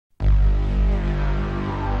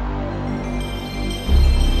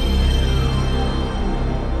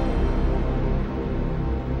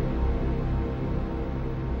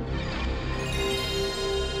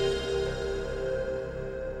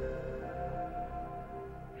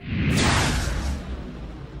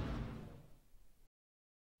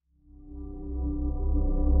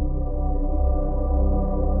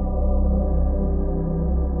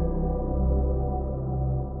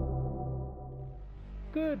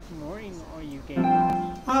Good morning, all you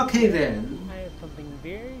gamers. Okay then. I have something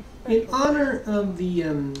very special. In honor of the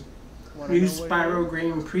new Spyro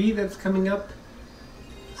Grand Prix that's coming up,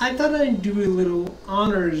 I thought I'd do a little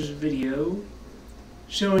honors video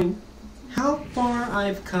showing how far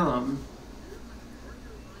I've come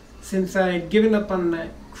since I'd given up on that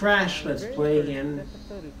Crash Let's Play and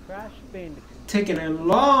taken a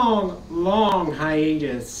long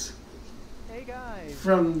hiatus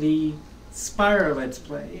from the Spyro Let's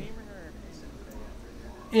Play.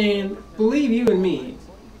 And believe you and me,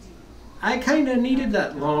 I kinda needed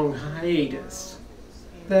that long hiatus.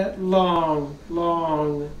 That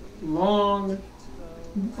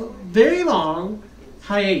very long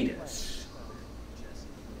hiatus.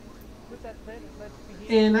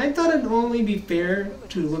 And I thought it'd only be fair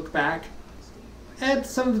to look back at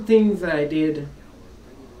some of the things that I did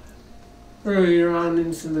earlier on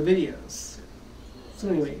in some of the videos. So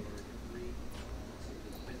anyway,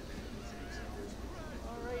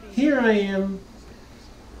 here I am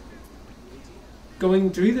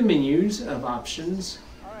going through the menus of options,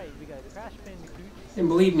 and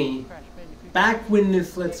believe me, back when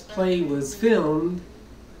this Let's Play was filmed,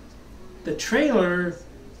 the trailer,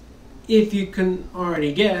 if you can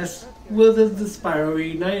already guess, was of the Spyro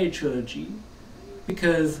Reunited trilogy,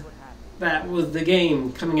 because that was the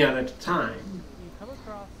game coming out at the time.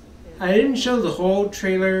 I didn't show the whole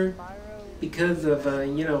trailer because of,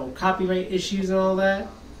 copyright issues and all that,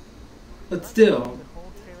 but still,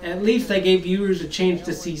 at least I gave viewers a chance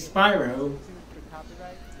to see Spyro,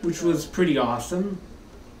 which was pretty awesome.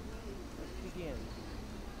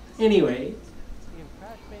 Anyway,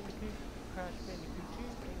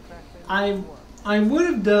 I would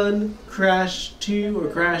have done Crash 2 or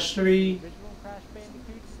Crash 3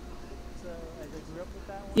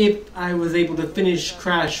 if I was able to finish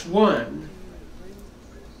Crash 1,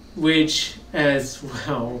 which, as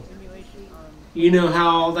well, you know how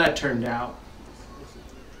all that turned out.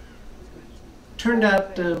 Turned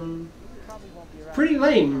out pretty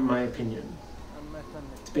lame, in my opinion,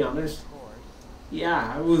 to be honest.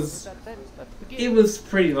 Yeah, it was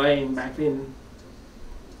pretty lame back then.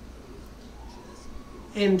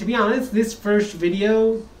 And to be honest, this first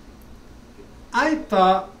video, I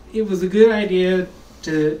thought it was a good idea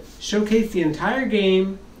to showcase the entire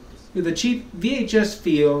game with a cheap VHS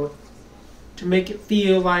feel to make it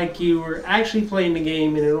feel like you were actually playing the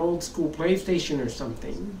game in an old school PlayStation or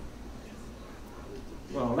something.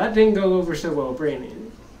 Well, that didn't go over so well,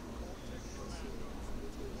 Brandon.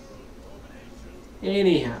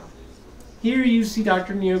 Anyhow, here you see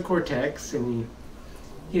Dr. Neocortex, and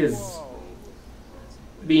he is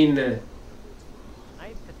being the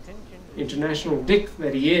international dick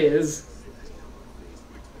that he is.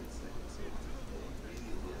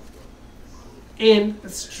 And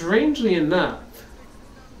strangely enough,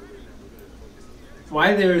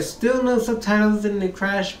 why there are still no subtitles in the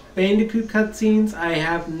Crash Bandicoot cutscenes, I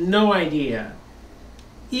have no idea.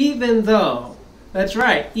 Even though, that's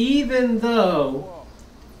right, even though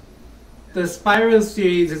the Spyro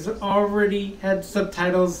series has already had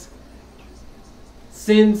subtitles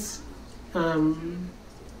since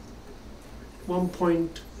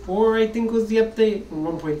 1.4, I think was the update,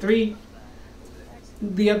 1.3.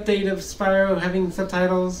 The update of Spyro having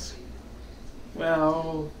subtitles.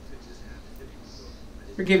 Well,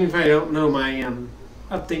 forgive me if I don't know my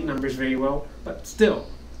update numbers very well, but still.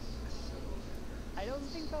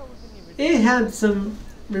 It had some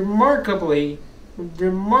remarkably,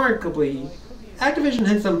 Activision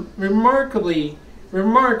had some remarkably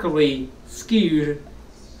skewed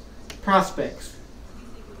prospects.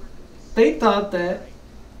 They thought that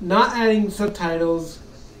not adding subtitles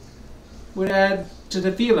would add to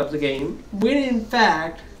the feel of the game, when in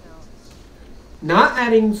fact, not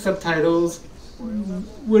adding subtitles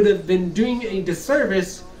would have been doing a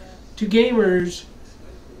disservice to gamers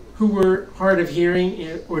who were hard of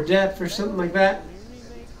hearing or deaf or something like that.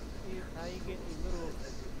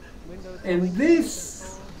 And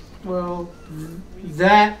this, well,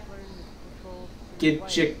 that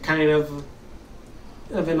gets you kind of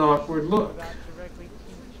an awkward look.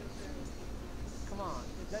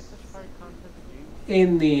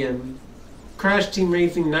 In the Crash Team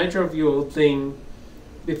Racing Nitro Fuel thing,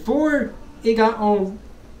 before it got all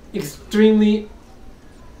extremely,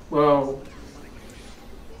 well,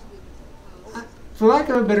 for lack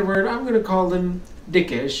of a better word, I'm going to call them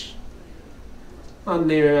dickish on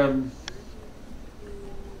their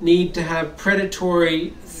need to have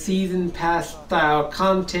predatory season pass style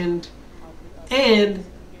content, and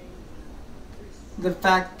the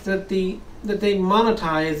fact that they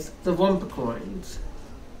monetize the Wumpa coins.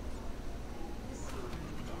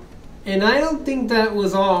 And I don't think that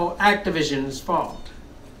was all Activision's fault.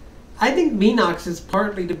 I think Beanox is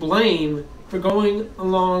partly to blame for going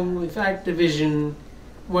along with Activision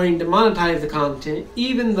wanting to monetize the content,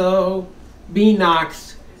 even though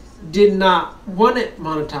Beanox did not want it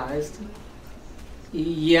monetized.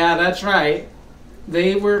 Yeah, that's right.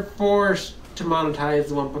 They were forced to monetize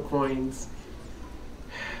the Wumpa coins.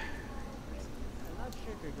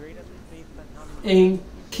 And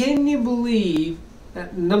can you believe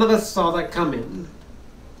that none of us saw that coming?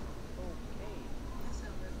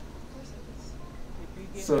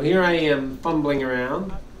 So here I am fumbling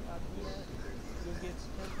around,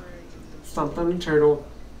 stomping a turtle,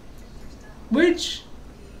 which,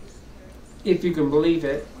 if you can believe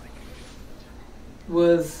it,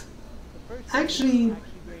 was actually,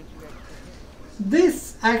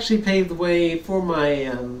 this actually paved the way for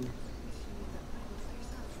my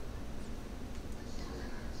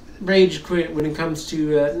rage quit when it comes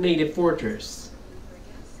to Native Fortress.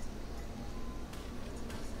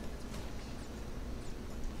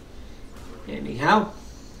 Anyhow.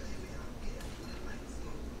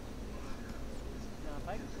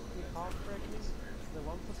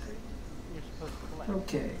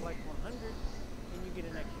 Okay.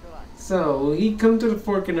 So he come to the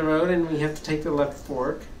fork in the road, and we have to take the left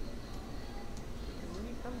fork. When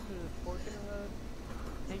you come to the fork in the road,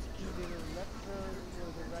 take either the left road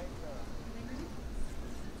or the right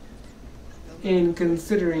road. And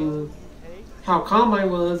considering how calm I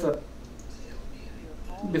was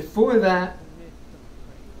before that,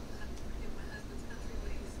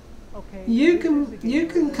 you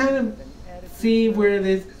can kind of see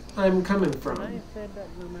where I'm coming from.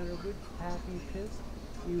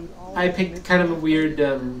 I picked kind of a weird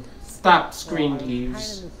stop screen to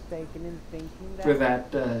use for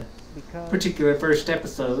that particular first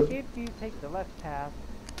episode. If you take the left path,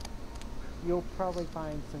 you'll probably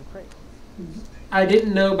find some crates. I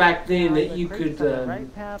didn't know back then that you could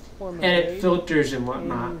edit filters and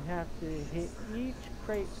whatnot. And you have to hit each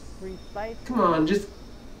crate precisely. Come on, just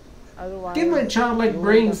give my childlike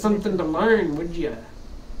brain something to learn, would ya?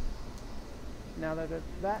 Now that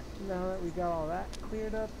we got all that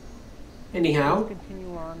cleared up, anyhow, we'll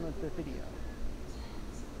continue on with the video.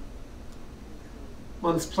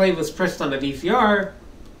 Once play was pressed on the VCR,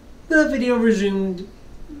 the video resumed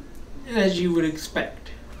as you would expect.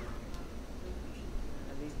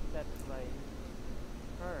 At least that's like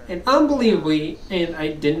her. And unbelievably, and I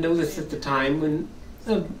didn't know this at the time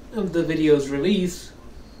of the video's release,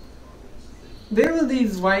 there were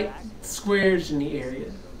these white squares in the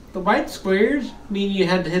area. The white squares mean you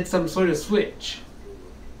had to hit some sort of switch.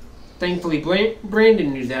 Thankfully,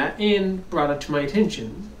 Brandon knew that and brought it to my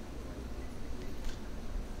attention.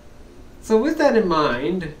 So with that in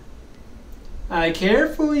mind, I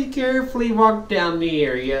carefully walked down the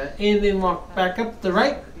area and then walked back up the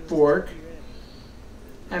right fork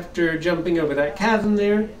after jumping over that chasm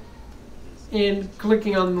there and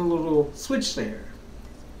clicking on the little switch there.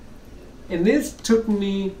 And this took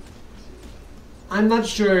me, I'm not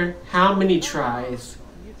sure how many tries,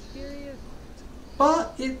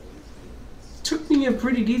 but it took me a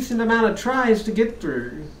pretty decent amount of tries to get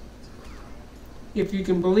through, if you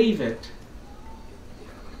can believe it.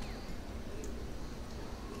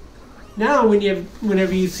 Now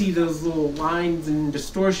whenever you see those little lines and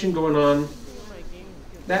distortion going on,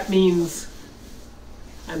 that means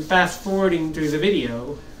I'm fast forwarding through the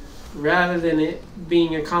video rather than it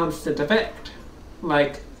being a constant effect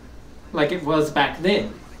like it was back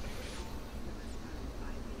then.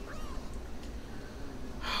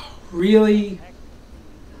 Really?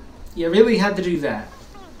 You really had to do that.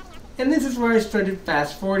 And this is where I started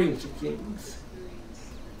fast forwarding through things.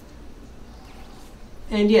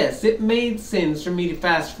 And yes, it made sense for me to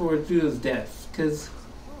fast forward through those deaths, because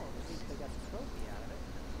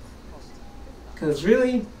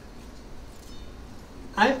really,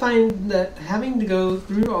 I find that having to go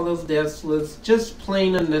through all those deaths was just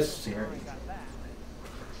plain unnecessary.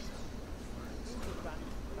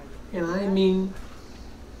 And I mean,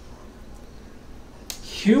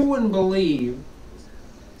 you wouldn't believe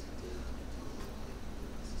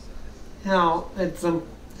how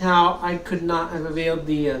I could not have availed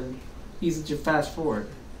the easy to fast forward.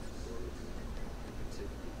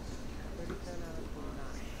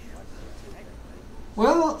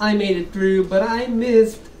 Well, I made it through, but I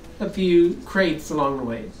missed a few crates along the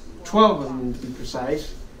way. 12 of them to be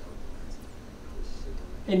precise.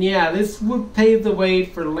 And yeah, this would pave the way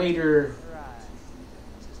for later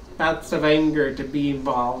bouts of anger to be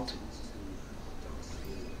involved.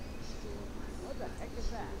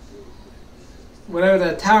 Whatever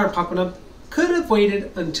that tower popping up could have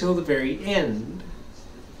waited until the very end.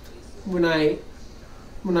 when I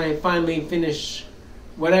finally finish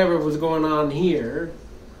whatever was going on here.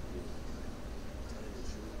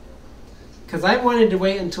 Because I wanted to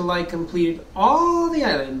wait until I completed all the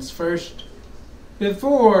islands first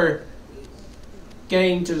before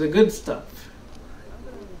getting to the good stuff.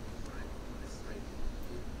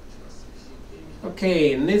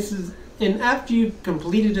 Okay, and after you've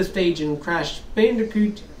completed a stage in Crash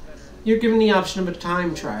Bandicoot, you're given the option of a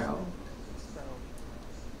time trial,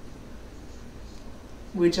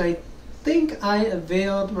 which I think I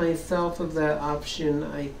availed myself of that option,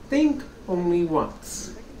 I think only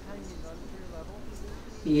once.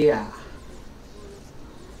 Yeah.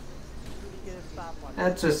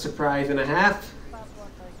 That's a surprise and a half.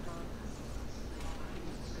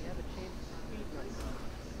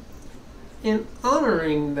 And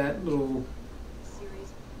honoring that little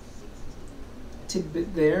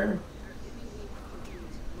tidbit there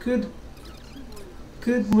could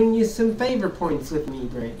win you some favor points with me,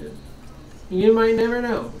 Brandon. You might never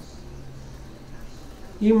know.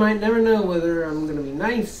 You might never know whether I'm going to be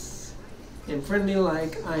nice and friendly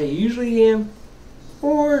like I usually am,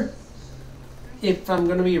 or if I'm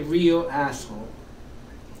going to be a real asshole.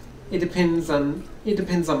 It depends on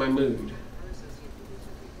my mood.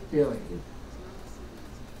 Really.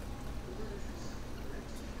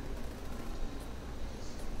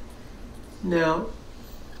 Now,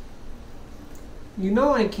 you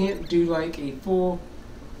know I can't do like a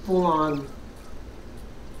full-on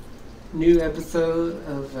new episode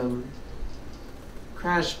of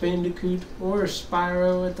Crash Bandicoot or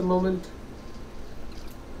Spyro at the moment.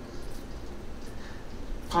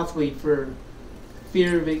 Possibly for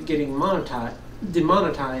fear of it getting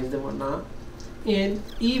demonetized and whatnot. And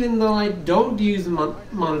even though I don't use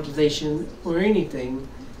monetization or anything,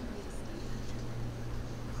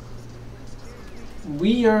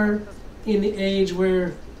 we are in the age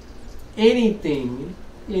where anything,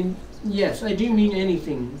 and yes, I do mean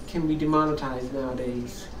anything, can be demonetized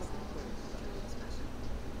nowadays.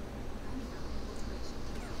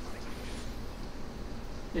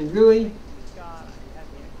 And really,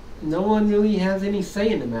 no one really has any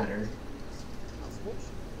say in the matter.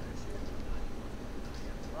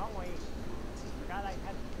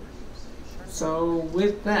 So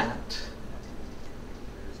with that,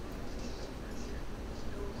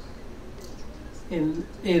 and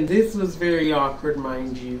this was very awkward,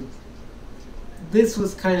 mind you. This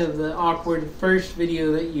was kind of the awkward first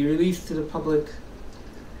video that you released to the public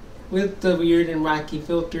with the weird and wacky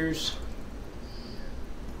filters.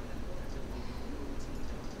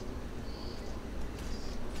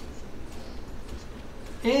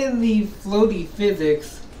 And the floaty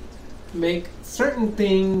physics make certain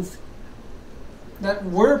things that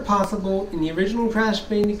were possible in the original Crash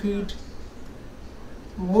Bandicoot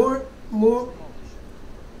more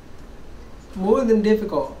than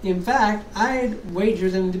difficult. In fact, I'd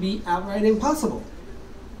wager them to be outright impossible.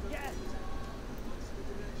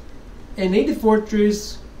 And Native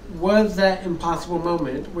Fortress was that impossible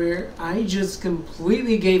moment where I just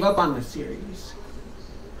completely gave up on the series.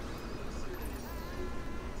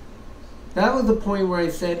 That was the point where I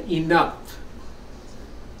said, enough.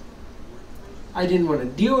 I didn't want to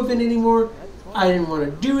deal with it anymore. I didn't want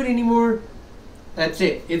to do it anymore. That's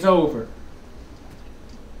it. It's over.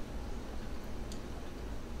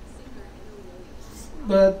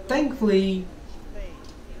 But thankfully,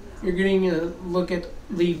 you're getting a look at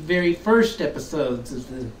the very first episodes of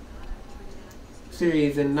the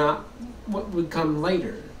series and not what would come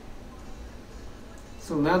later.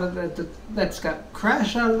 So now that that's got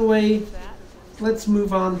Crash out of the way, let's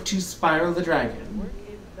move on to Spyro the Dragon,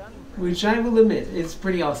 which I will admit is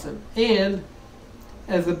pretty awesome. And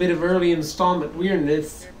as a bit of early installment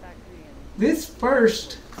weirdness, this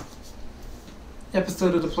first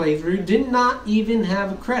episode of the playthrough did not even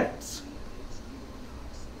have credits.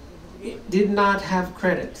 It did not have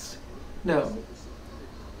credits. No.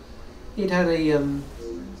 It had a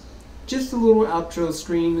just a little outro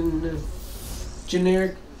screen and a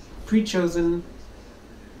generic pre-chosen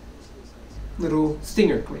little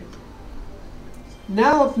stinger clip.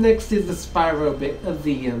 Now up next is the Spyro bit of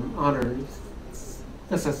the honor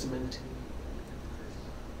assessment.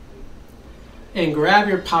 And grab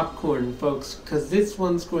your popcorn, folks, because this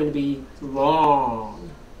one's going to be long.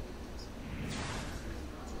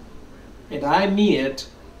 And I mean it,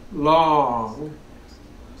 long.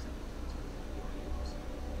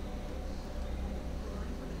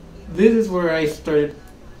 This is where I started.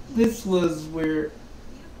 This was the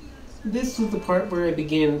part where I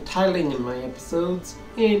began titling in my episodes.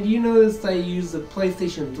 And you noticed I used the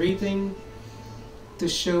PlayStation 3 thing to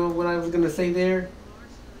show what I was going to say there.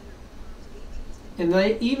 And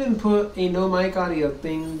I even put a no mic audio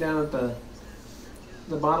thing down at the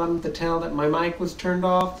bottom to tell that my mic was turned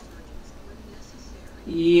off.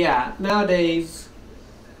 Yeah, nowadays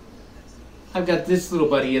I've got this little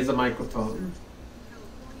buddy as a microphone.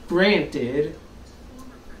 Granted,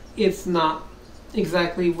 it's not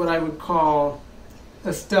exactly what I would call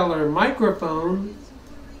a stellar microphone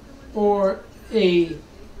or the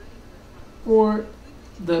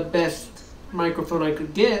best microphone I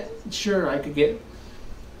could get. Sure, I could get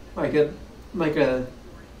like a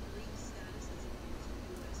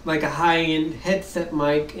high-end headset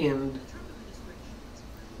mic and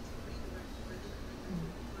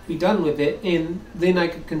be done with it, and then I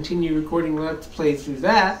could continue recording Let's Plays through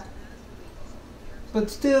that. But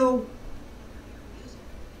still,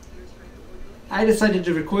 I decided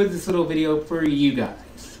to record this little video for you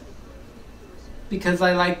guys because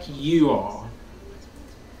I like you all,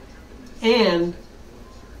 and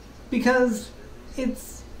because it's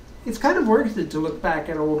kind of worth it to look back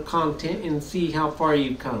at old content and see how far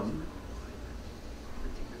you've come.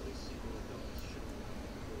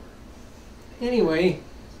 Anyway,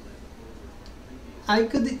 I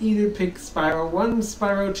could either pick Spyro 1,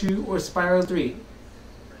 Spyro 2, or Spyro 3.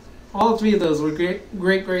 All three of those were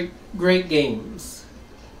great games.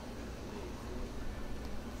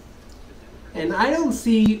 And I don't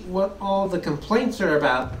see what all the complaints are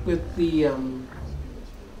about with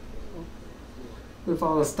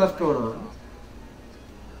all the stuff going on.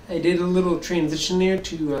 I did a little transition there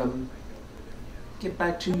to get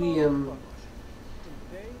back to the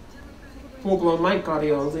full-blown mic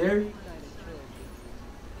audio there.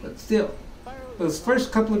 But still, those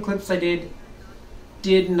first couple of clips I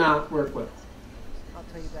did not work well. I'll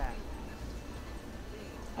tell you that.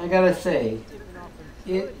 I gotta say,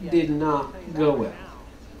 it did not go well.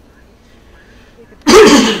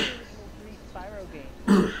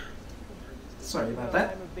 Sorry about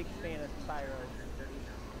that. I'm a big fan of Spyro.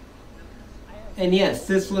 And yes,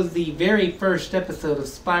 this was the very first episode of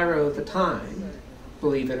Spyro at the time,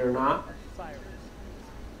 believe it or not.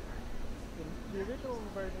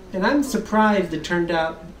 And I'm surprised it turned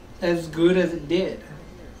out as good as it did.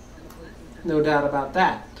 No doubt about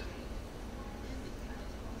that.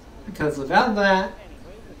 Because without that,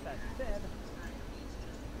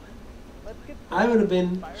 I would have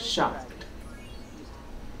been shocked.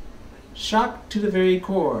 Shocked to the very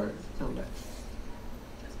core, no less.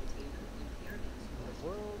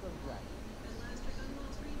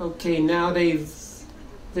 Okay, nowadays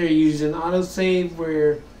they're using autosave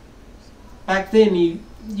where back then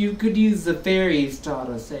you could use the fairies to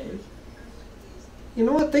autosave. You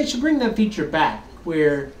know what? They should bring that feature back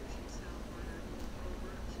where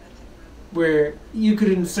you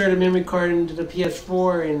could insert a memory card into the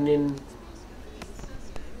PS4 and then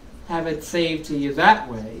have it saved to you that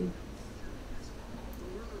way.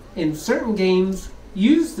 In certain games,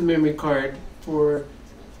 use the memory card for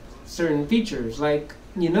certain features, like,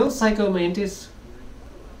 you know, Psycho Mantis?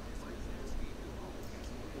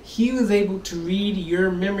 He was able to read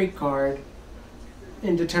your memory card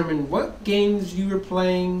and determine what games you were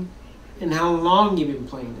playing and how long you've been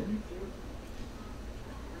playing them.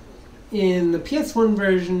 In the PS1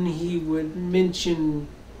 version, he would mention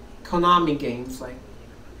Konami games, like,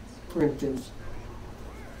 for instance,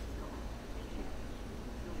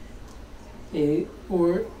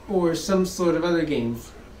 or some sort of other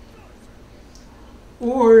games.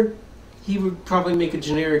 Or he would probably make a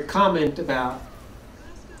generic comment about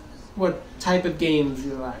what type of games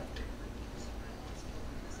you liked.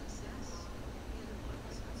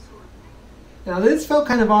 Now this felt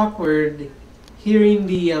kind of awkward, hearing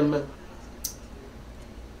the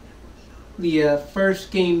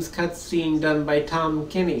first game's cutscene done by Tom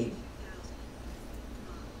Kenny.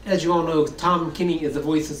 As you all know, Tom Kenny is the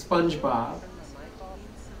voice of SpongeBob.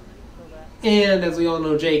 And as we all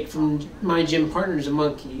know, Jake from My Gym Partner's a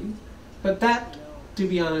Monkey. But that, to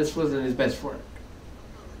be honest, wasn't his best work.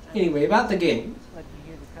 Anyway, about the game.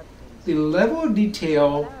 The level of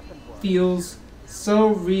detail feels so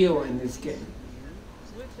real in this game.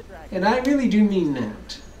 And I really do mean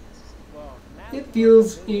that. It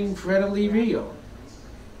feels incredibly real.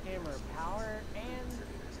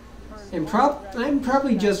 And I'm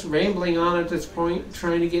probably just rambling on at this point,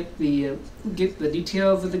 trying to get the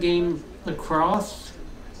details of the game across.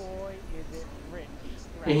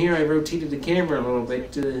 And here I rotated the camera a little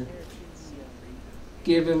bit to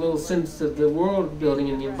give a little sense of the world building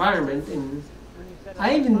and the environment. And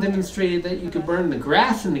I even demonstrated that you could burn the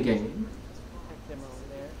grass in the game.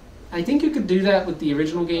 I think you could do that with the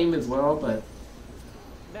original game as well, but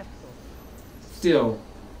still,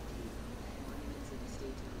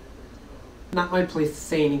 not my place to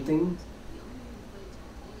say anything.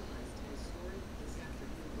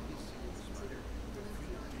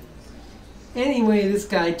 Anyway, this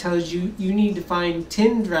guy tells you you need to find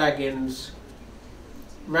 10 dragons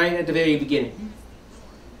right at the very beginning.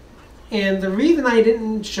 And the reason I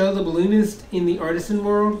didn't show the balloonist in the artisan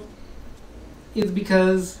world is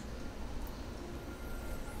because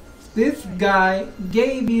this guy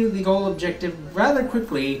gave you the goal objective rather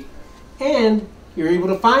quickly, and you're able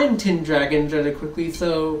to find 10 dragons rather quickly,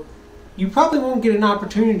 so you probably won't get an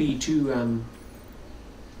opportunity to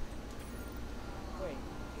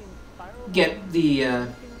get the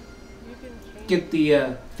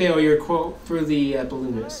failure quote for the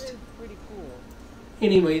balloonist.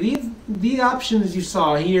 Anyway, these options you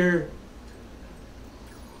saw here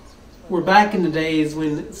were back in the days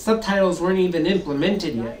when subtitles weren't even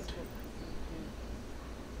implemented yet.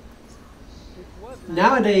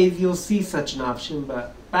 Nowadays you'll see such an option,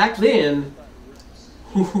 but back then,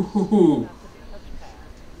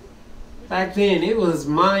 back then it was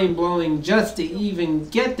mind-blowing just to even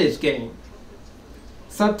get this game.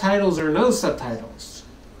 Subtitles or no subtitles.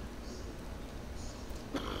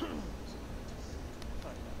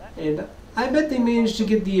 And I bet they managed to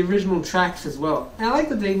get the original tracks as well. I like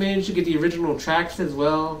that they managed to get the original tracks as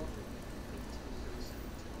well.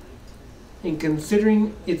 And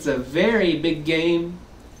considering it's a very big game,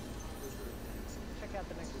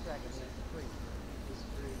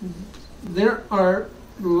 there are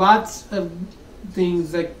lots of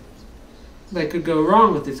things that could go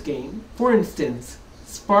wrong with this game. For instance,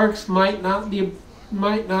 Sparks might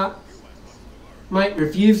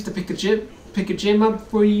refuse to pick a gem up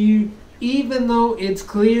for you, even though it's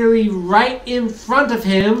clearly right in front of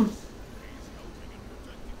him.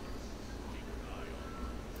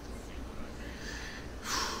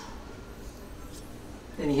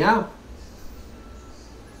 Anyhow,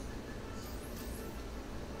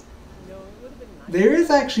 there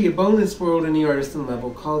is actually a bonus world in the artisan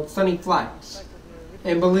level called Sunny Flights.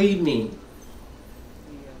 And believe me,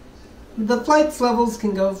 the flights levels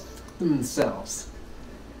can go themselves.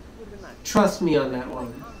 Trust me on that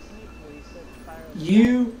one.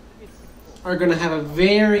 You are going to have a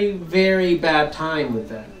very, very bad time with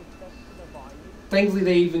that. Thankfully,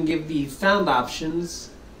 they even give the sound options,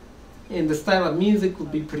 and the style of music will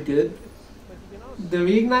be pretty good. The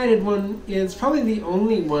Reignited one is probably the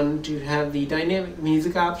only one to have the dynamic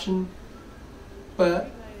music option,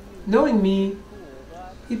 but knowing me,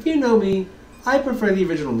 if you know me, I prefer the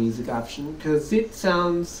original music option because it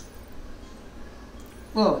sounds,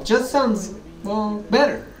 well, it just sounds, well,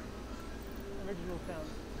 better.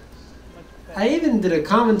 I even did a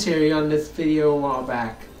commentary on this video a while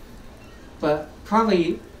back, but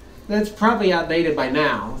that's probably outdated by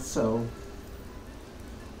now, so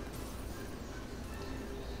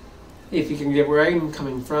if you can get where I'm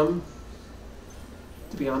coming from,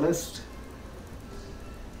 to be honest.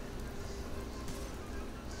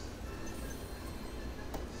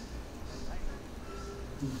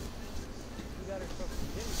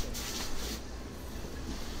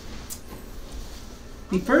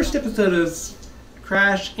 The first episode of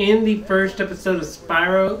Crash and the first episode of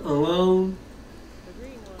Spyro alone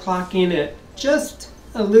clock in at just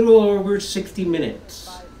a little over 60 minutes.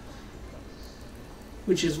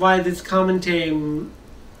 Which is why this commentary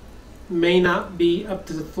may not be up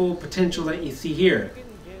to the full potential that you see here.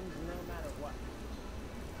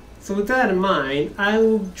 So with that in mind, I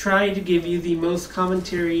will try to give you the most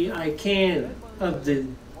commentary I can out of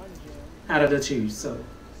the two. So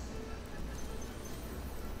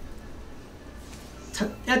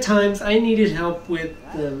at times I needed help with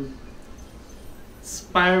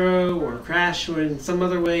Spyro or Crash or in some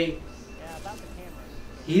other way.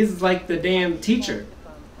 He's like the damn teacher.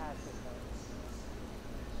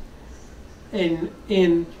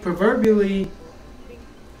 And proverbially,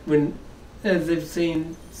 when, as they've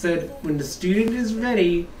said, when the student is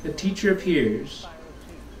ready, the teacher appears.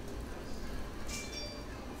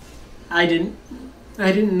 I didn't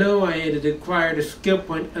know I had acquired a skill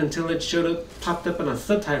point until it popped up on a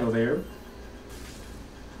subtitle there.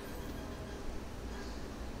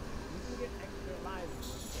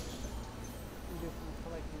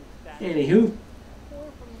 Anywho,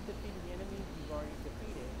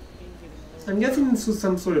 I'm guessing this was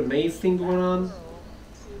some sort of maze thing going on.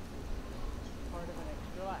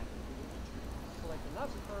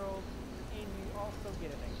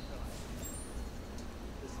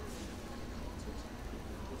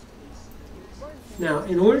 Now,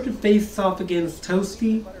 in order to face off against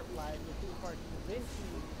Toasty,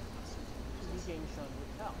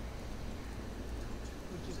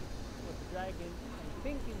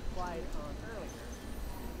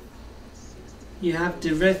 you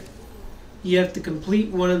have to complete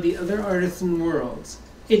one of the other artisan worlds.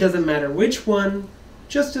 It doesn't matter which one,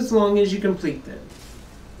 just as long as you complete them.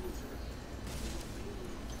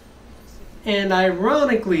 And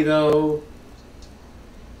ironically though,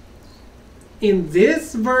 in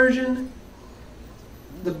this version,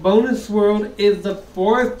 the bonus world is the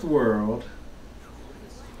 4th world,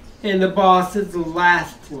 and the boss is the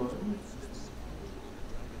last one.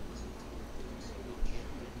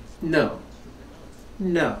 No.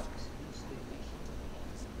 No.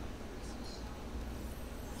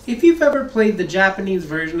 If you've ever played the Japanese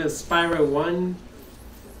version of Spyro 1,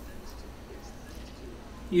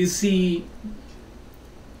 you see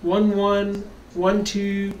 1-1,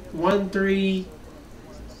 1-2, 1-3,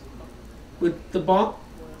 with the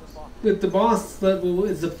boss level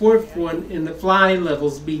is the 4th one, and the fly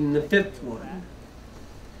levels being the 5th one.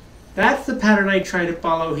 That's the pattern I try to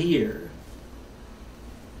follow here.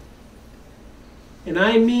 And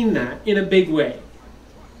I mean that in a big way.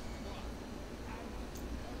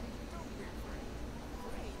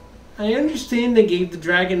 I understand they gave the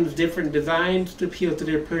dragons different designs to appeal to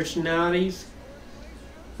their personalities,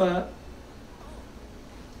 but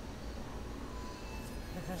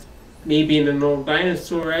me being an old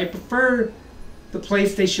dinosaur, I prefer the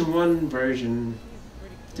PlayStation 1 version,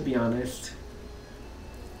 to be honest.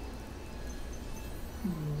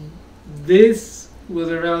 This was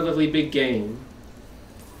a relatively big game.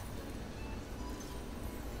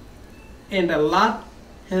 And a lot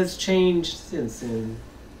has changed since then.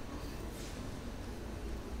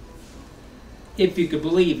 If you could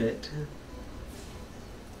believe it.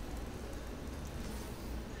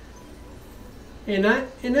 And I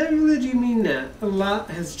really do mean that. A lot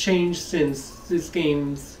has changed since the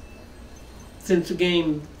games,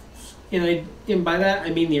 and by that I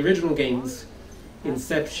mean the original game's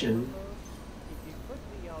inception.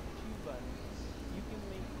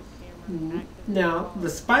 Now, the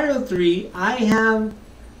Spyro 3 I have,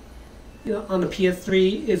 on the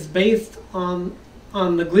PS3 is based on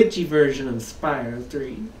the glitchy version of Spyro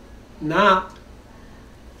 3, not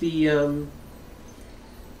the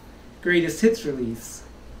greatest hits release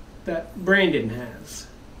that Brandon has.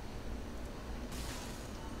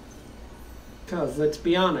 Because, let's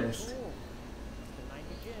be honest,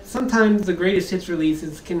 sometimes the greatest hits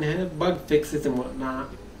releases can have bug fixes and whatnot,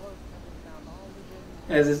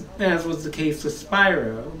 as was the case with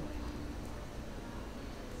Spyro.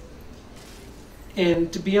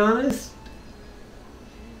 And to be honest,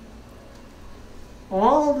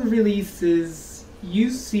 all the releases you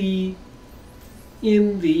see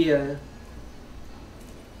in the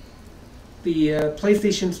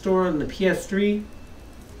PlayStation Store on the PS3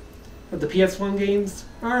 of the PS1 games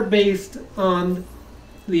are based on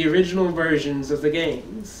the original versions of the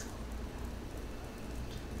games.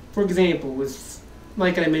 For example,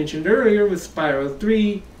 like I mentioned earlier, with Spyro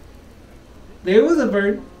 3,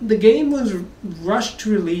 the game was rushed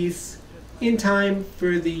to release in time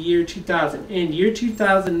for the year 2000, and year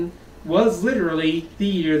 2000 was literally the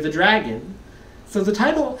year of the dragon. So the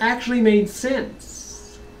title actually made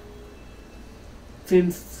sense,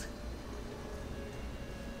 since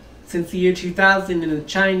the year 2000 in the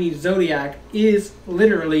Chinese zodiac is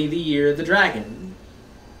literally the year of the dragon.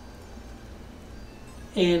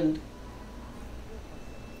 And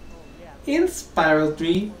in Spyro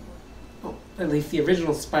 3, at least the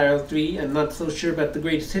original Spyro 3, I'm not so sure about the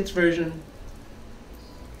greatest hits version,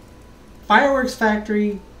 Fireworks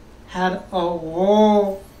Factory had a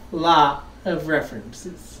whole lot of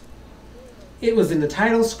references. It was in the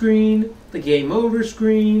title screen, the game over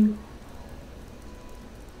screen,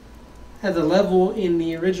 has a level in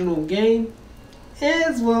the original game,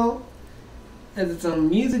 as well as its own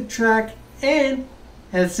music track, and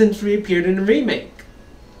has since reappeared in a remake.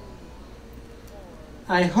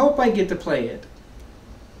 I hope I get to play it.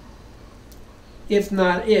 If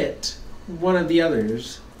not it, one of the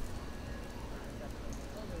others.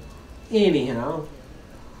 Anyhow,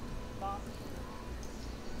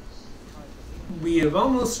 we have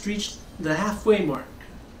almost reached the halfway mark.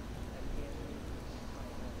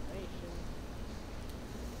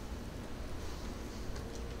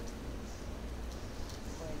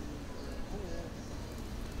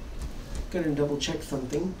 Gonna double check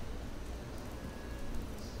something.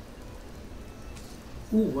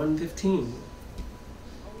 Ooh, 115.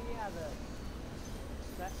 Oh yeah,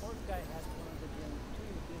 that orc guy had one of the gems too,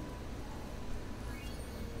 didn't he?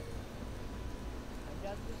 I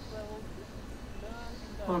got this level done.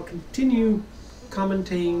 I'll continue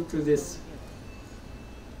commentating through this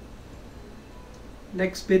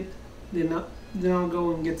next bit, then I'll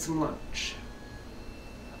go and get some lunch.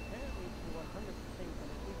 Apparently to 100%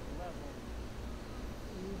 complete the level,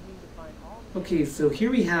 you need to find all the Okay, so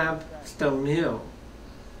here we have Stone Hill.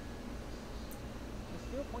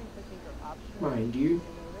 think are optional. mind you. And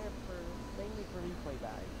they're there for mainly for replay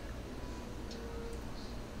value.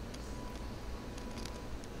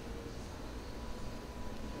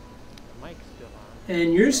 The mic's still on.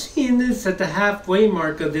 And you're seeing this at the halfway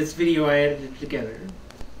mark of this video I edited together.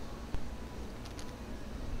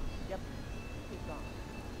 Yep, it's on.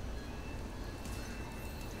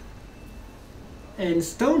 And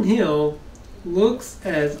Stonehill looks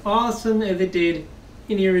as awesome as it did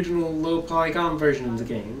in the original low polygon version of the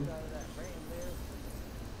game.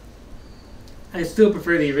 I still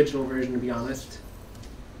prefer the original version, to be honest.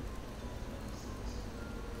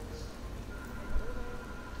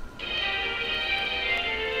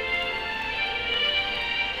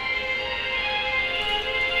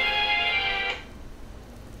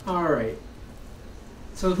 Alright.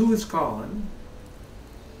 So who's calling?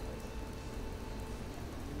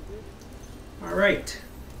 Alright.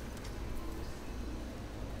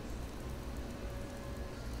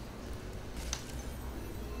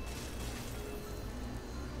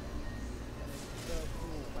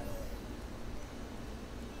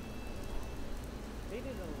 They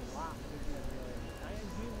did a lot with the other. I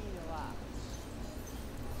do mean a lot.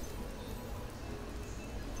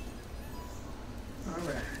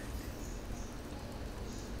 Alright.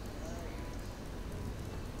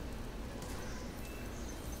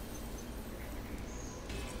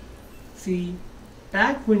 See,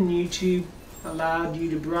 back when YouTube allowed you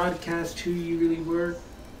to broadcast who you really were,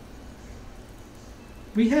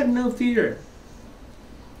 we had no fear.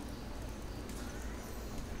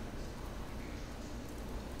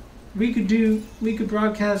 We could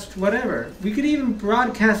broadcast whatever. We could even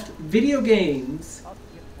broadcast video games,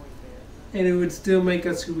 and it would still make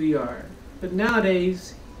us who we are. But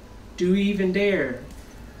nowadays, do we even dare?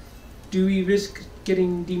 Do we risk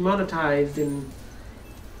getting demonetized and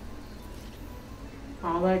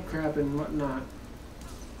all that crap and whatnot?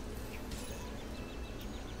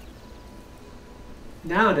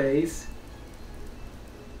 Nowadays,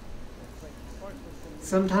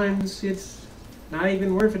 sometimes it's not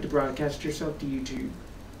even worth it to broadcast yourself to YouTube.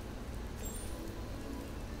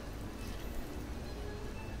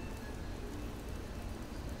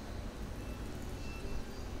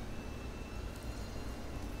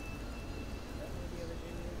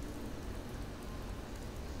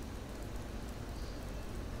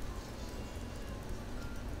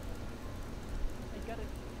 I gotta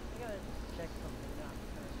check something out.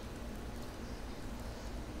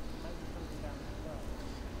 Might be something down the road.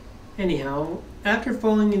 Anyhow, after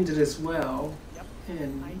falling into this well, Yep,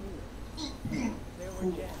 and I knew it. There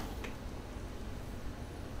were gems.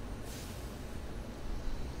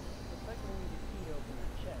 Looks like we need a key to open the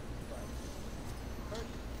chest, but first,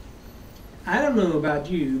 I don't know about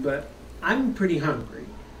you, but I'm pretty hungry.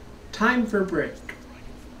 Time for a break.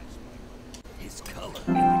 His color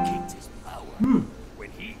indicates his power.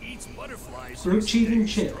 When he eats butterflies, Fruit cheese and he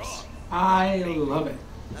stays chips. strong. I love it.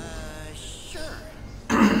 Sure.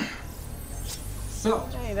 So,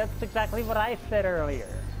 hey, that's exactly what I said earlier.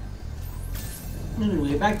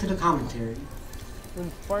 anyway, back to the commentary. When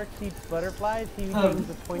Sparks eats butterflies, he gains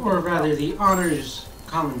a point Or of rather, health. the honors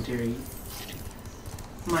commentary.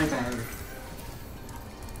 My bad.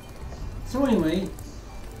 So anyway,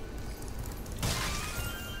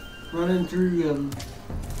 running through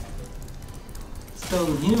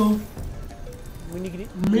Stone Hill When you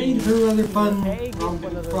get made her rather fun A, get one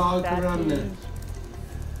romping of those frog around the statues,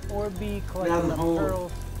 or B, down collect the enough whole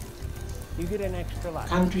pearls, you get an extra life.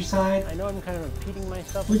 countryside, I know I'm kind of repeating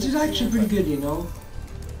myself, which a is bit actually here, pretty good, you know.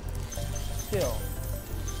 but still,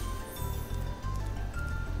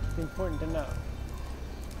 it's important to know.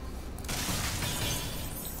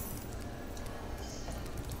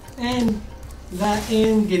 And that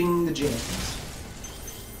and getting the gems.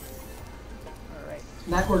 All right,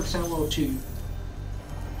 That works out well too.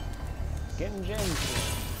 getting gems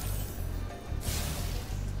here.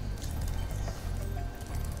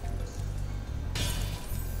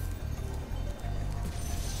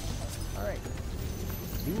 All right,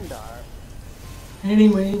 Dundar.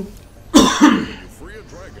 Anyway, Free a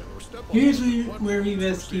dragon or step on here's one where we button to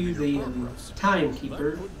rescue proceed in the your progress.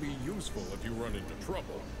 timekeeper, That could be useful if you run into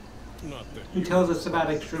trouble. Not that who you tells us about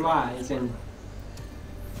extra lives, and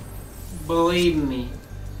believe me,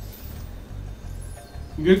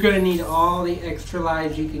 you're gonna need all the extra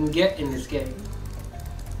lives you can get in this game.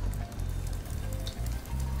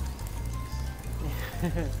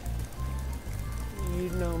 You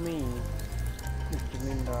know me, Mr.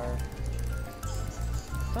 Mindar.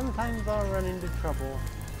 Sometimes I'll run into trouble.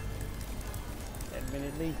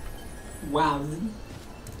 Admittedly. Wow,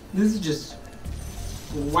 this is just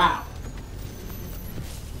wow.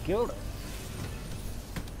 Gilda.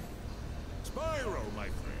 Spyro, my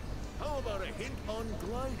friend. How about a hint on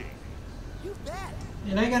gliding? You bet.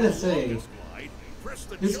 And I gotta To say, longest glide, press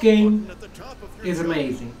the this jump game button at the top of your is jump,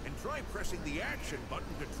 amazing. And try pressing the action button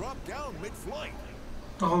to drop down mid-flight.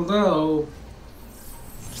 Although,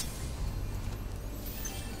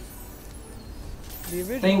 The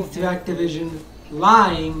original thanks to game Activision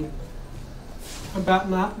lying about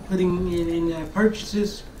not putting it in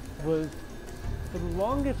purchases, was the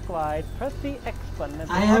longest glide. Press the X button.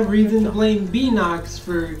 At the I top have of reason your to jump, blame Beanox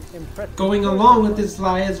for and press the going first along with button this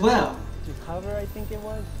lie as well. to cover, I think it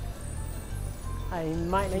was. I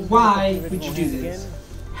might need to look Why at the would you original do game this? again.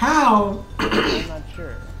 How? I'm not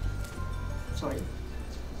sure. Sorry.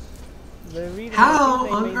 The reason How I think they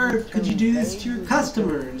on made earth this could you term do this vague to your was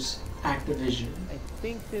customers, Activision? because I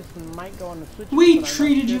think this might go on the Switch. We but I'm not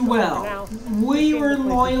treated sure, you but for well. now, We this were game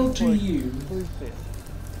looks like loyal it's to for you. exclusive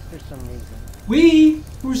for some reason. We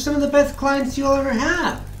were some of the best clients you'll ever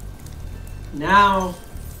have. Now,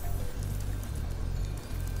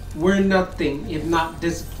 we're nothing if not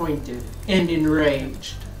disappointed and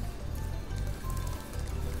enraged.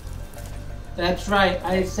 That's right,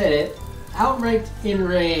 I said it. Outright Let's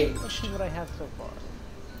enraged. see what I have so far.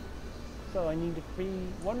 So I need to free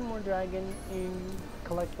one more dragon and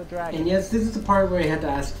collect the dragon. And yes, this is the part where I had to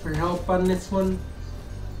ask for help on this one.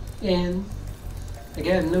 And,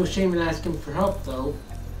 again, no shame in asking for help though.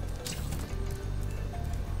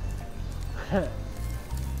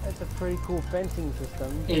 That's a pretty cool fencing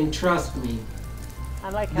system. And trust me, I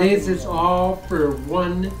like how this the, is all for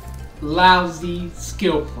one lousy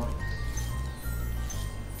skill point.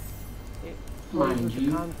 it mind plays with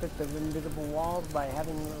you. the concept of invisible walls by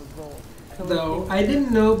having those little pillar Though things I there.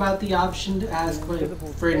 didn't know about the option to ask my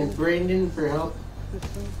friend Brandon for help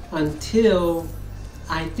System. until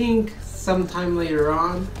I think sometime later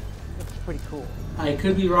on. It's pretty cool. I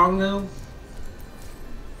could be wrong though.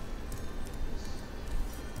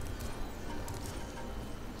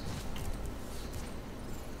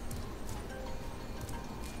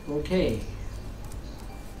 Okay.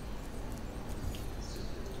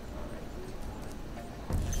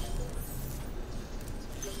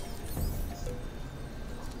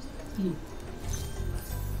 There you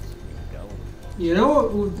go. You know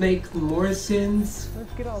what would make more sense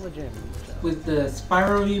Let's get all the gems. with the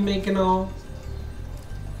Spyro remake and all?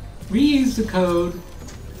 Reuse the code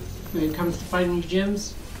when it comes to finding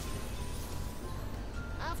gems.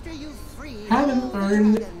 After you free Have all him the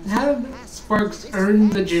earn, dragons, have pass Sparks this earn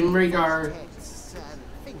the magic gem radar vortex,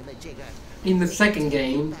 thingamajigger. in the second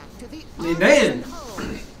game, Back to the and then, awesome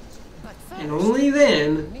home. But and first, only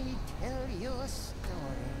then, let me tell you a story.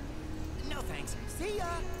 No thanks. See ya.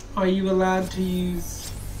 are you allowed to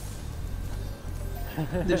use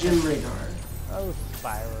the gem radar. Oh,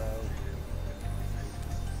 Spyro.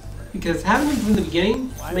 Because having them from the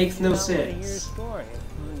beginning Why makes don't you no not wanna hear a sense. story?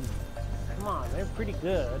 Come on, they're pretty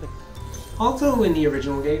good. Also, in the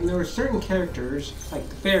original game, there were certain characters, like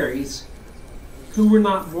the fairies, who were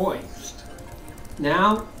not voiced.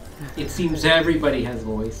 Now, it seems everybody has a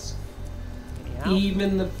voice. Yeah.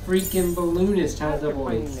 Even the freaking balloonist has a After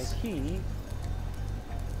finding voice. the key.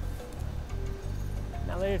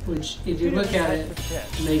 Now there's Which, if two you look different at types it, of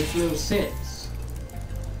chests. makes no sense.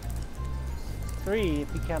 3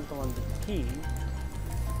 if you count the one with the key.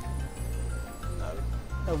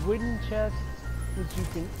 A wooden chest which you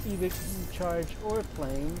can either charge or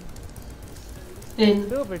flame. And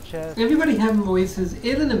Silver chest everybody having voices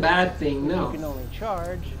isn't a bad thing, which you can no. only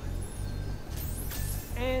charge.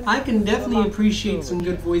 And I can definitely unlock appreciate silver some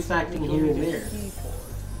good chest, voice acting which here you'll and need a there. key for.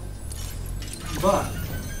 But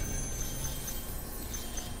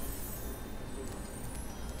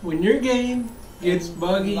when your game gets And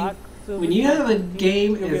buggy, unlock silver when you have a chests,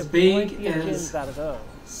 game you'll as get big plenty of gems as out of those.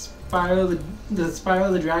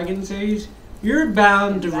 Spyro the Dragon series, you're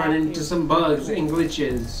bound to And run that into is some bugs and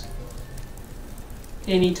glitches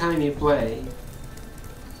anytime you play.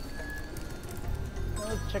 Now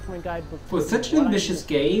let's check my guidebook. For to see such an what I ambitious missed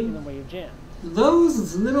in the game, way of gems.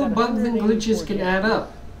 those little Got bugs and 184 glitches can gems add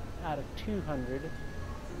up out of 200.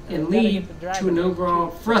 and we gotta lead get the to dragon an egg,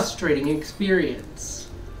 overall too. frustrating experience.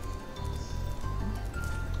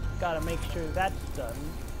 Gotta make sure that's done.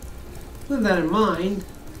 With that in mind,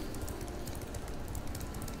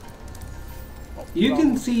 Oh, you wrong,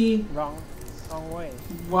 can see wrong way.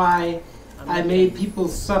 why I'm I looking made people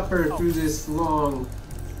suffer Oh. through this long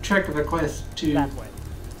trek of a quest to that way.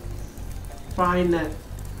 find that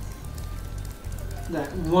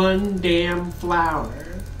one damn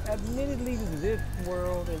flower. Admittedly, this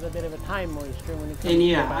world is a bit of a time moisture when it comes And to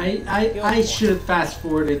yeah, finding I skill I points. should have fast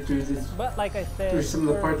forwarded through this But like I said, through some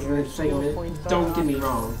of the parts of earlier, this skill segment. points are Don't get me optional.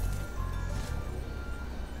 wrong.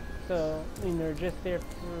 so I mean they're just there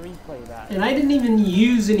for replay value. And I didn't even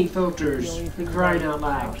use any The filters, only for thing crying that out you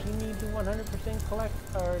loud. actually need to 100% collect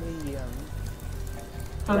are the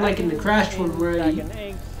Unlike in the dragon Crash one and where dragon I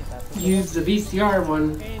eggs, if that's what used the VCR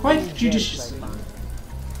one and quite use gems, judiciously. I find.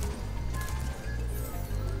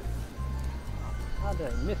 How did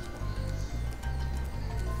I miss one?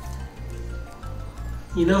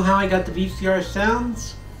 You know how I got the VCR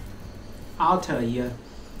sounds? I'll tell you.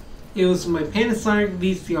 It was my Panasonic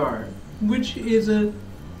VCR, which is a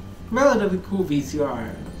relatively cool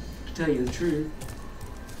VCR, to tell you the truth.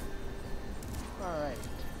 Alright.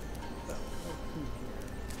 So,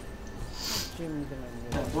 let's see here. What gyms am I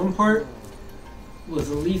That missing? one part was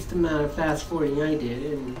the least amount of fast forwarding I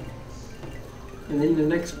did, and then the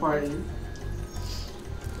next part. Alright.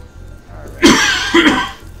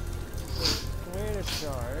 Where to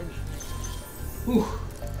charge? Whew,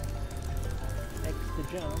 X to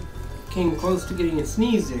jump. came close to getting a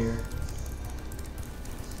sneeze there.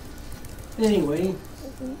 Anyway,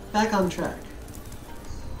 back on track.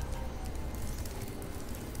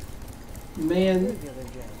 Man, Where's the other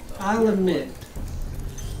gem? So, I'll admit,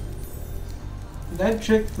 that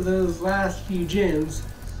trick for those last few gems,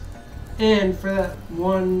 and for that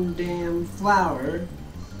one damn flower,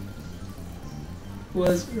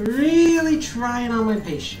 was really trying on my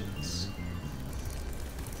patience.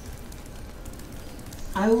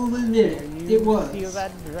 I will admit Can it, you it was. feel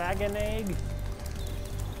that dragon egg?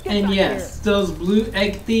 Get And back yes, those blue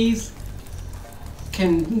egg thieves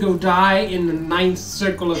can go die in the ninth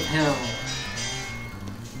circle of hell.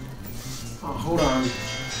 Oh, hold on.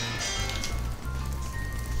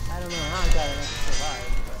 I don't know how I got an extra life,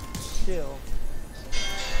 but still.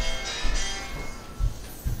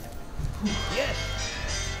 Yes!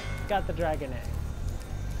 Got the dragon egg.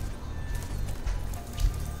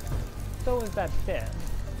 So is that dead.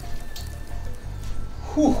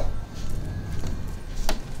 Whew.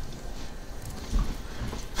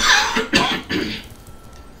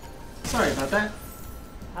 Sorry about that.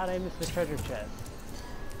 How'd I miss the treasure chest?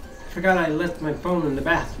 Forgot I left my phone in the I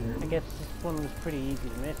bathroom. guess this one was pretty easy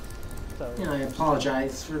to miss. So Yeah, I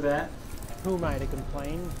apologize for that. who am I to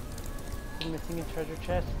complain? For missing a treasure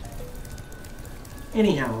chest?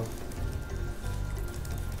 Anyhow,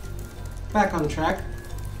 back on track.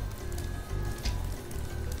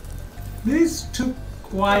 This took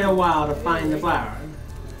quite a while to find the flower.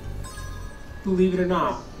 Believe it or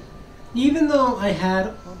not. Even though I had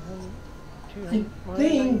 100, 200, I think-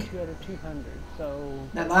 192 out of 200, so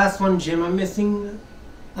that last one gem I'm missing,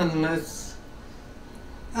 unless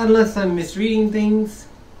I'm misreading things,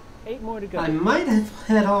 8 more to go. I might have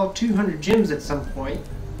had all 200 gems at some point.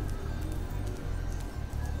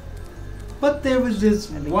 But there was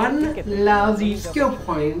this I think one you get there. lousy Let me double skill check.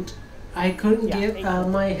 point I couldn't Yeah, get 8 out of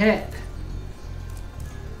more. my head.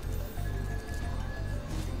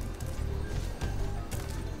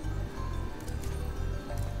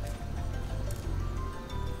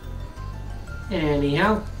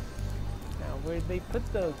 Anyhow, Now, where'd they put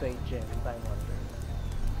those 8 gems, I wonder?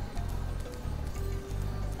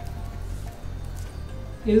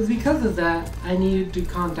 it was because of that I needed to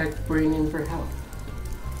contact Brandon for help.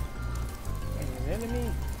 An enemy?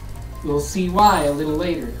 We'll see why a little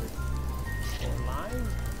later. Or mine?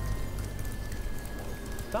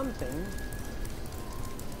 Something.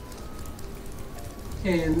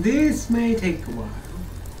 And this may take a while.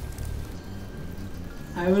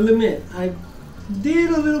 I will admit, I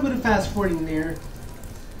did a little bit of fast forwarding there.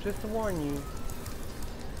 Just to warn you.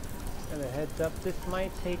 And a heads up, this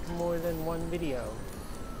might take more than one video.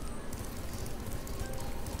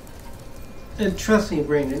 And trust me,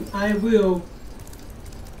 Brandon, I will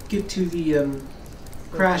get to the So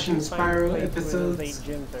Crash if you and find a Spyro place where those 8 episodes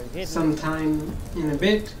gems are hidden, sometime in a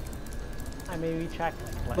bit. I may retract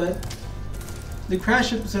that plan. But the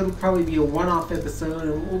Crash episode will probably be a one-off episode,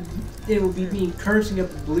 and it will be me cursing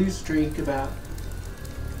up a blue streak about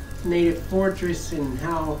Native Fortress and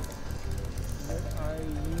how What are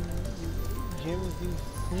you gems,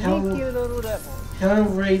 you Hell- sneaky little devil?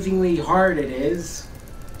 hell-raisingly hard it is.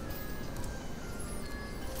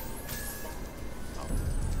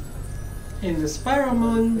 In the Spyro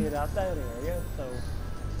one, Cleared out that area, so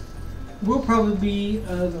will probably be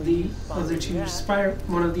of the other two Spyro,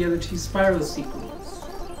 one of the other two Spyro sequels.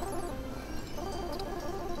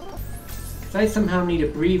 'Cause I somehow need a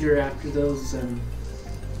breather after those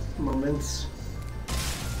moments.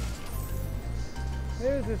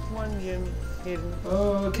 there's this one gem hidden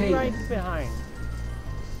Okay. right behind.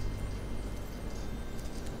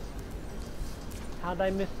 How'd I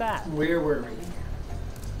miss that? Where were we?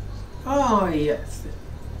 Oh yes,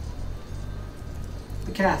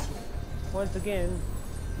 the castle. Once again,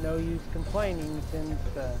 no use complaining since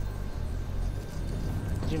the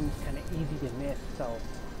gym's kind of easy to miss, so.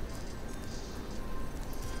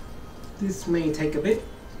 This may take a bit.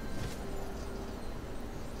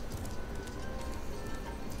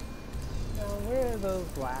 Now, where are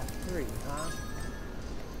those last three, huh?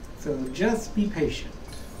 So just be patient.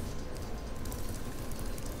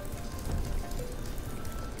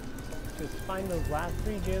 Just find those last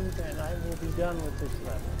three gyms and I will be done with this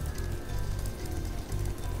level.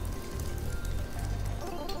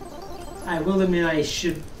 I will admit I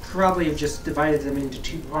should probably have just divided them into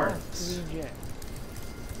two Last parts. three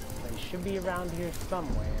gyms. They should be around here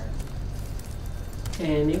somewhere.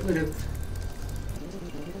 And it would have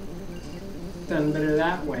done better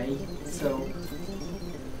that way, so.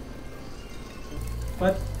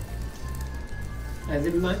 But as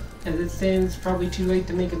it stands, probably too late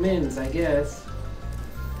to make amends, I guess.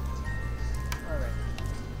 Alright.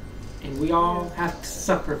 And we all have to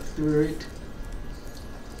suffer through it.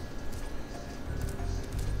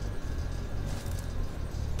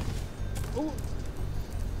 Ooh,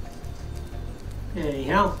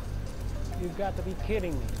 Anyhow, you've got to be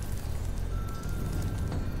kidding me.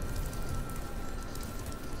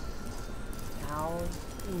 How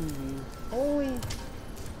easy. Holy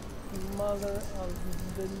mother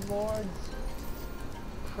of the Lord's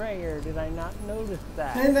prayer, did I not notice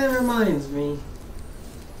that? and that reminds me.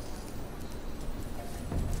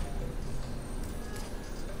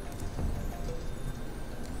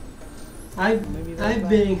 I've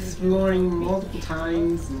been exploring multiple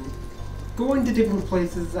times and going to different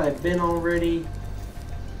places I've been already,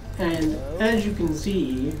 and as you can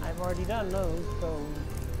see, I've already done those, so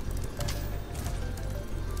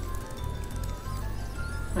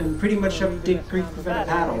I'm pretty much up Dig Creek without a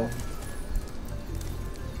paddle.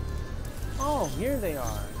 oh, here they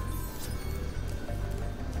are.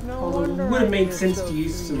 No Although it wonder would have I made missed sense to those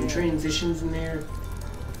use some three gyms. transitions in there.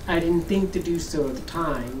 I didn't think to do so at the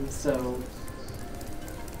time, so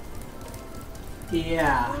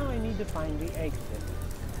yeah. Now I need to find the exit.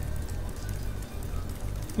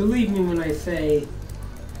 Believe me when I say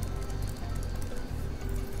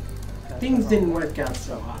That's things the didn't wrong work out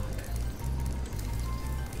so hot.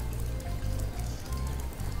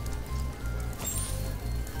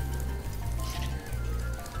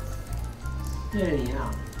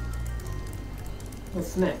 Anyhow,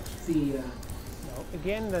 what's next? No,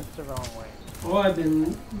 again, that's the wrong way. Oh, I've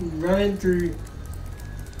been running through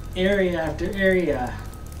area after area.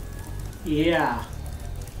 Yeah.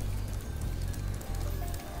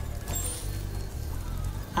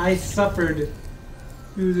 I suffered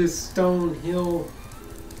through this stone hill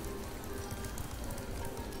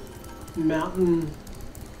mountain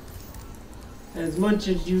as much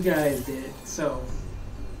as you guys did, so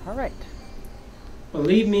Alright.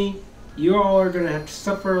 believe me, you all are gonna have to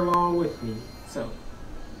suffer along with me, so.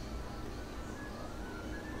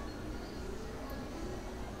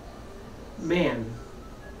 Man,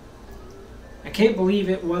 I can't believe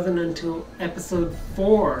it wasn't until episode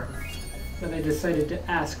 4 that I decided to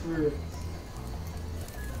ask for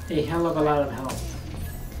a hell of a lot of help.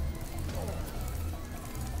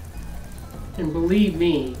 And believe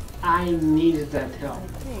me, I needed that help. I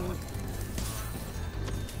think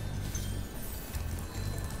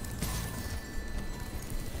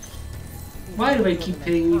Why do I keep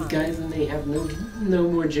paying these guys and they have no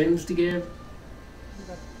more gems to give?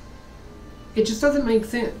 It just doesn't make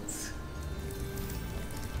sense.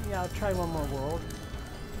 yeah, I'll try one more world.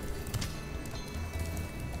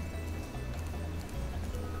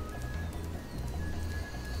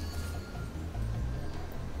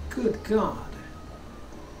 Good God.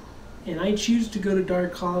 And I choose to go to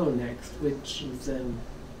Dark Hollow next, which is a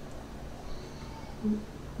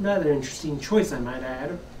rather interesting choice, I might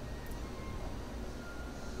add.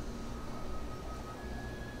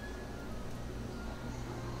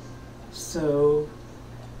 So,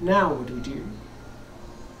 now what do we do?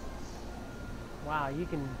 Wow, you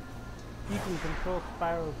can control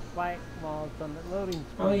Spyro's flight while it's on the loading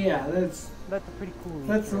screen. Oh yeah, that's a pretty cool.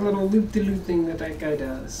 a feature. little loop-de-loop thing that guy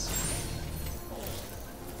does.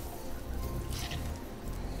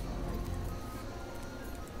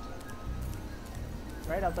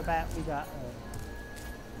 Right off the bat, we got.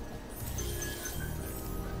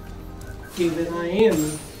 Given I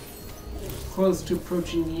am close to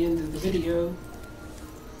approaching the end of the video,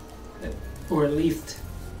 or at least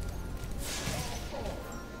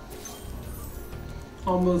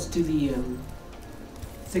almost to the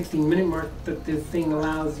 16-minute mark that this thing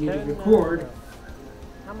allows you to record.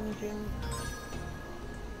 How many gems?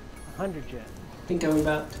 100 gems. I think I'm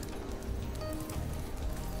about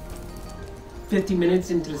 50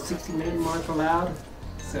 minutes into the 60-minute mark allowed,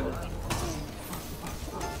 So,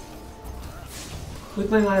 with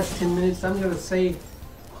my last 10 minutes, I'm going to say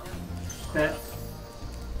that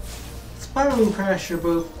Spyro and Crash are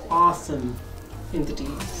both awesome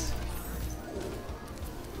entities.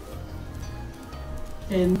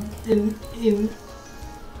 And in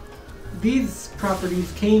these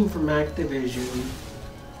properties came from Activision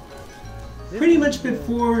pretty much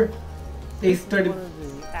before they started.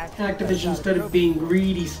 Activision started being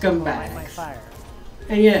greedy scumbags.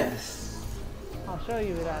 And yes, I'll show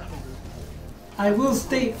you it after this. I will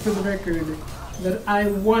state for the record that I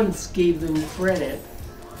once gave them credit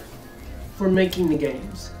for making the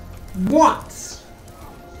games. Once!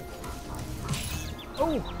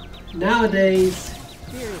 Oh! Nowadays,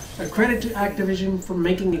 Seriously. a credit to Activision for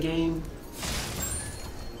making a game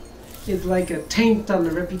is like a taint on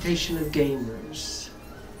the reputation of gamers.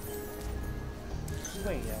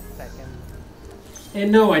 Wait a second.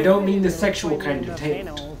 And no, I don't mean the sexual kind of taint.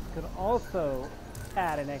 Animals could also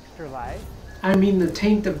add an extra life. I mean the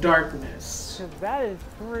taint of darkness. Because that is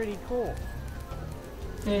pretty cool.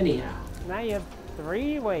 Anyhow. Now you have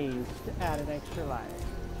 3 ways to add an extra life.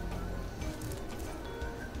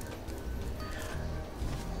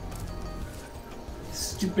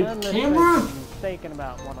 Stupid Unless camera? I'm mistaken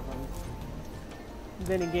about one of them.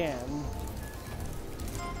 Then again,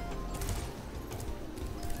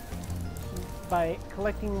 by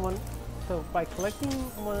collecting one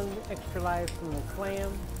extra life from the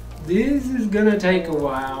clam, This is gonna take a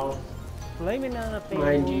while. blaming on a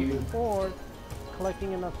Mind fatal, you. or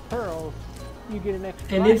collecting enough pearls, you get an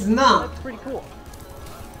extra And life. it's not. That's pretty cool.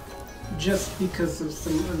 Just because of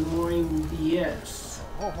some annoying BS.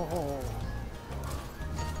 Ho, ho, ho.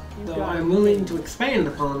 You Though gotta I'm be willing kidding to me. expand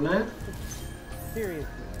upon that. Seriously.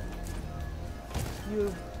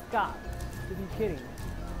 You've got to be kidding me.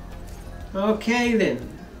 Okay then.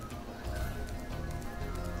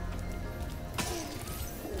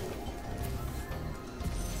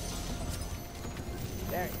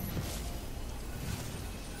 There.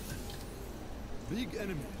 Big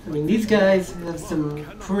enemy. I mean, these guys have some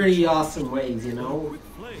pretty awesome ways, you know? Quick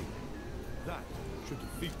flame. That should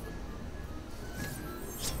defeat them.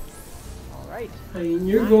 Alright. I mean,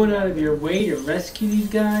 you're going out of your way to rescue these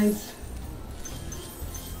guys?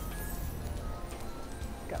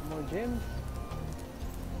 Got more gems.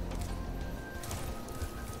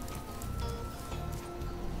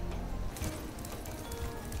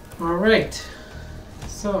 Alright.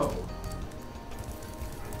 So,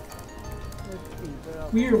 Let's see. What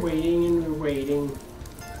else? we're waiting and we're waiting.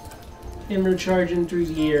 And we're charging through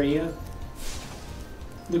the area.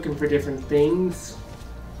 Looking for different things.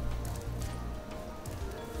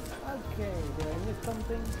 Okay, did I miss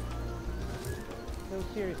something? No,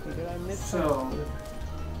 seriously, did I miss So,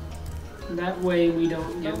 something? that way we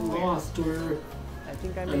don't get lost or I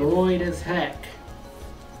think I made it. annoyed as heck.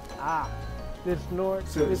 Ah, this north,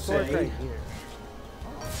 So to this north say. right here.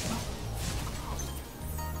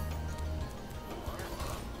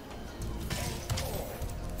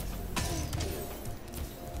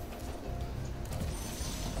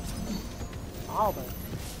 Albert.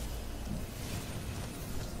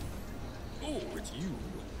 Oh, it's you.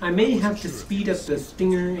 I may have to speed up the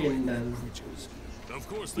stinger and Creatures. Of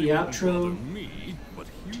course the they wouldn't outro bother me, but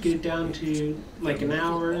to get it down to like an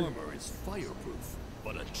hour. Armor is fireproof,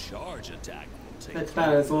 but a charge attack will take. That's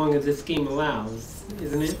about as long as this game allows,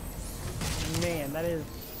 isn't it? Man, that is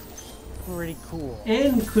pretty cool.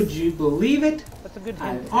 And could you believe it? That's a good hint.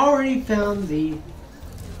 I've already found the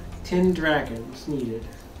 10 dragons needed.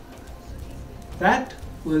 That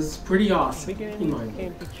was pretty awesome, Big in my enemies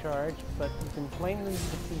opinion. can't be charged, but you can plainly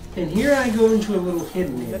defeat And here I go into a little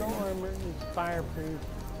hidden Middle area. armor is fireproof,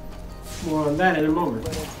 More on that in a moment.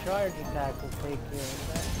 but a charge attack will take care of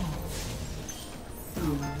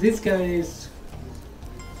that. This guy's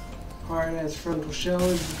hard ass frontal shell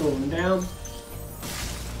is going down.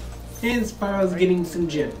 And Spyro's getting some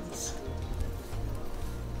gems.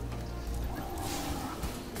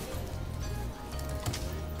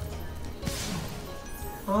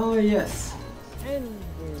 Oh yes, And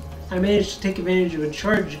we're I managed to take advantage of a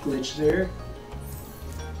charge glitch there,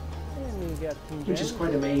 And we got some which is gems.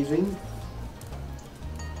 quite amazing.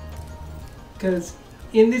 Because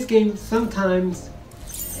in this game, sometimes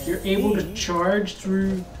you're able to charge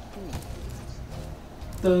through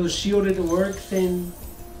those shielded orcs and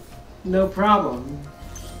no problem.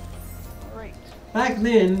 Alright. Back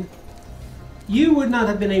then, you would not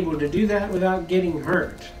have been able to do that without getting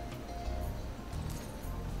hurt.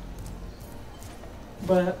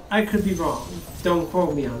 But I could be wrong. Don't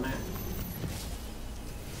quote me on that.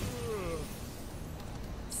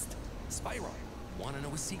 Spyro, Want to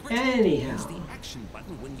know a secret? Anyhow. Use the action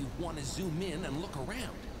button when you want to zoom in and look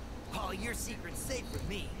around. Oh, your secret's safe with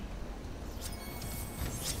me.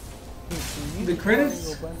 The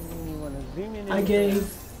credits I gave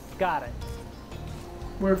Got it.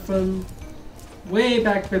 were from way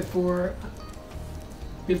back before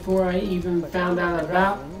I even found out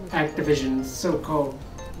about Activision's so-called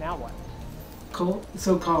Now what?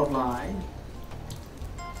 so-called lie.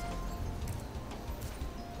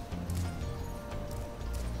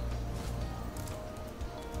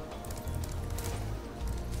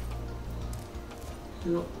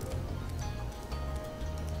 You know,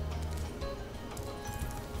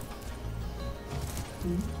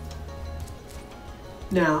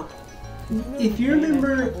 now, if you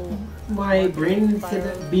remember why Brandon said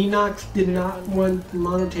that Beanox did not want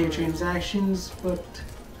monetary transactions, but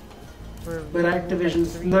Activision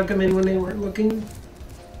snuck them in when they weren't looking?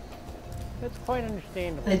 That's quite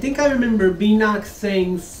understandable. I think I remember Beanox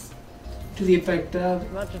saying to the effect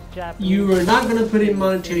of, Not just Japanese. "You are not going to put in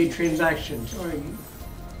monetary transactions, are you?"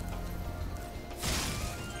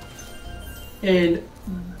 And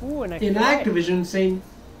Ooh, an in extra life. Activision saying,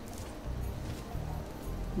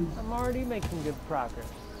 I'm already making good progress.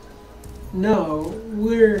 "No,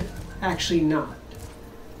 we're actually not."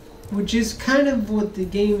 Which is kind of what the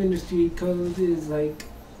game industry code is like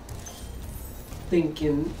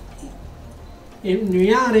thinking. In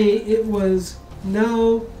reality, it was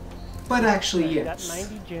no, but actually I yes. got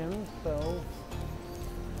 90 gems, so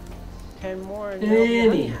 10 more. And they'll be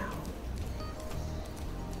 100. Anyhow,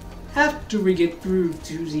 after we get through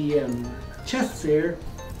to the chest there,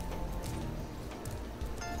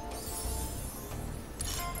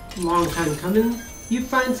 long time coming, you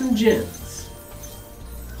find some gems.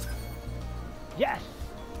 Yes.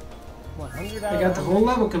 100 out I of got the whole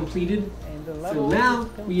level completed, and the so level now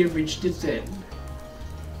is we have reached its end.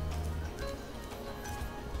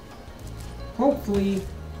 Hopefully,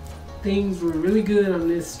 things were really good on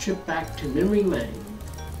this trip back to memory lane.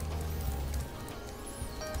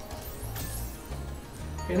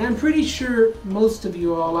 And I'm pretty sure most of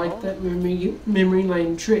you all like that memory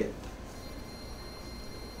lane trip.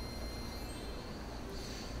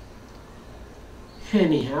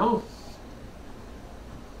 Anyhow,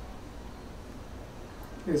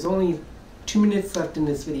 there's only 2 minutes left in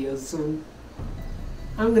this video, so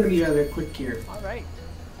I'm going to be rather quick here. Alright.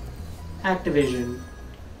 Activision,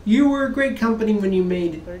 you were a great company when you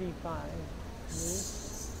made 35.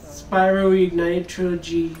 Spyro Ignited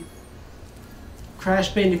Trilogy,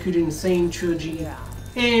 Crash Bandicoot Insane Trilogy, Yeah.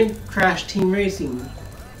 and Crash Team Racing.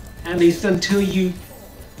 At least until you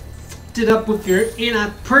stood up with your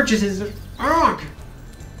in-app purchases. Ugh!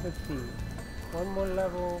 Let's see. One more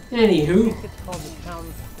level. I Anywho, think it's called the Town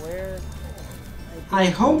Square. I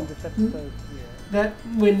hope this episode here. that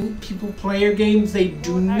when people play your games, they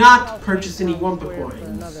do Well, actually, I'll not say purchase any Town Wumpa Square for coins.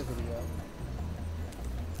 another video.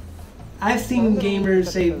 I've seen gamers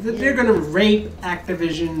say that they're gonna rape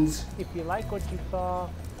Activision's If you like what you saw,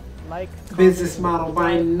 like, business comment, model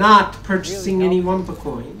by subscribe. not purchasing Really any helps. Wumpa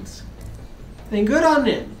coins. And good on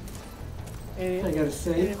them, And I gotta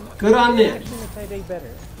say. and Good on them. actually makes my day better.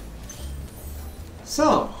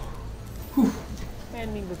 So, whew,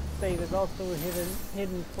 And needless to say, there's also a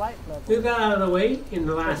hidden flight level. we got out of the way in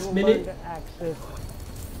the that last we'll minute. learn to access.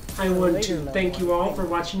 I want to thank you all for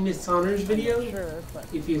watching this honors video. Sure, but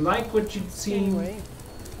If you like what you've seen, anyway,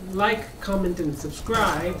 like, comment, and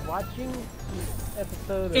subscribe. watching this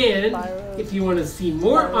episode of And Spyro, if you want to see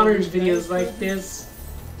more honors videos like this,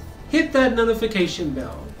 hit that notification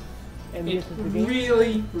bell. and It this is the game.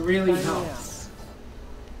 really, really Signing out. helps.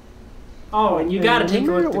 Oh, and you gotta take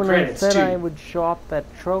a look at the when credits I said I too. would show off that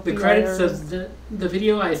trophy. The credits I of the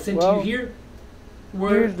video I sent Well, you here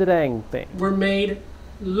here's the dang thing. were made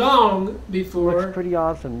long Looks before pretty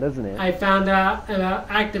awesome, doesn't it? I found out about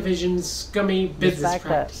Activision's scummy the business fact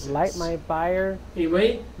practices. that Light My Fire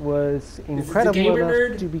Anyway, was is the incredible Gamer enough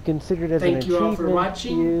Nerd. to be considered as Thank an you all achievement for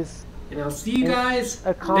watching. is and I'll see you An guys next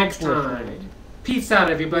accomplishment. time. Peace out,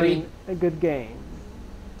 everybody. a good game.